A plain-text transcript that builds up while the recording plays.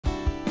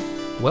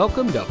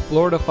Welcome to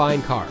Florida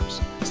Fine Cars,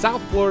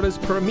 South Florida's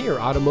premier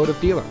automotive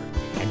dealer.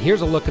 And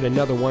here's a look at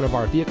another one of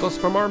our vehicles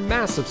from our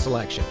massive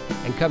selection,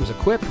 and comes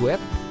equipped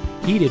with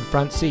heated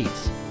front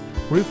seats,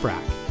 roof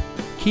rack,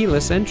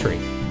 keyless entry,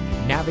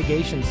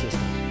 navigation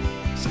system,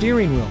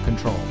 steering wheel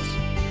controls,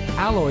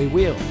 alloy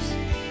wheels,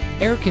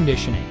 air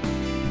conditioning,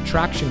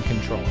 traction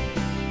control,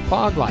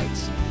 fog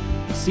lights,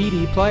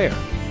 CD player,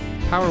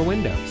 power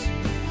windows,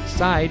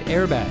 side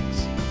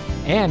airbags,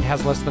 and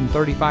has less than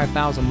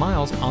 35,000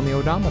 miles on the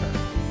odometer.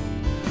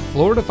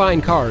 Florida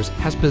Fine Cars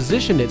has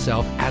positioned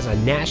itself as a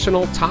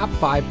national top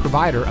 5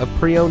 provider of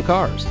pre-owned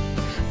cars.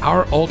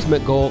 Our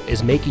ultimate goal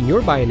is making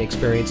your buying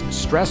experience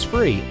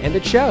stress-free, and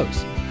it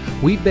shows.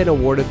 We've been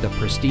awarded the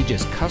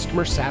prestigious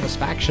Customer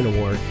Satisfaction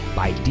Award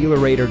by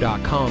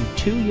DealerRater.com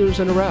 2 years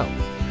in a row.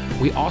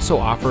 We also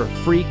offer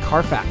free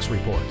Carfax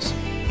reports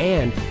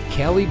and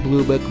Kelley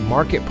Blue Book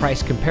market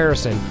price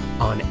comparison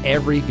on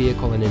every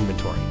vehicle in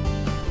inventory.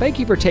 Thank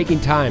you for taking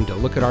time to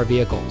look at our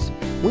vehicles.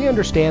 We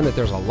understand that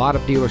there's a lot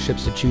of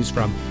dealerships to choose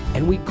from,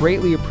 and we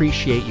greatly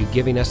appreciate you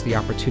giving us the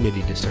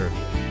opportunity to serve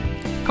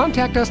you.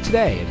 Contact us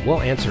today and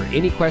we'll answer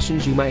any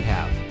questions you might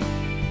have.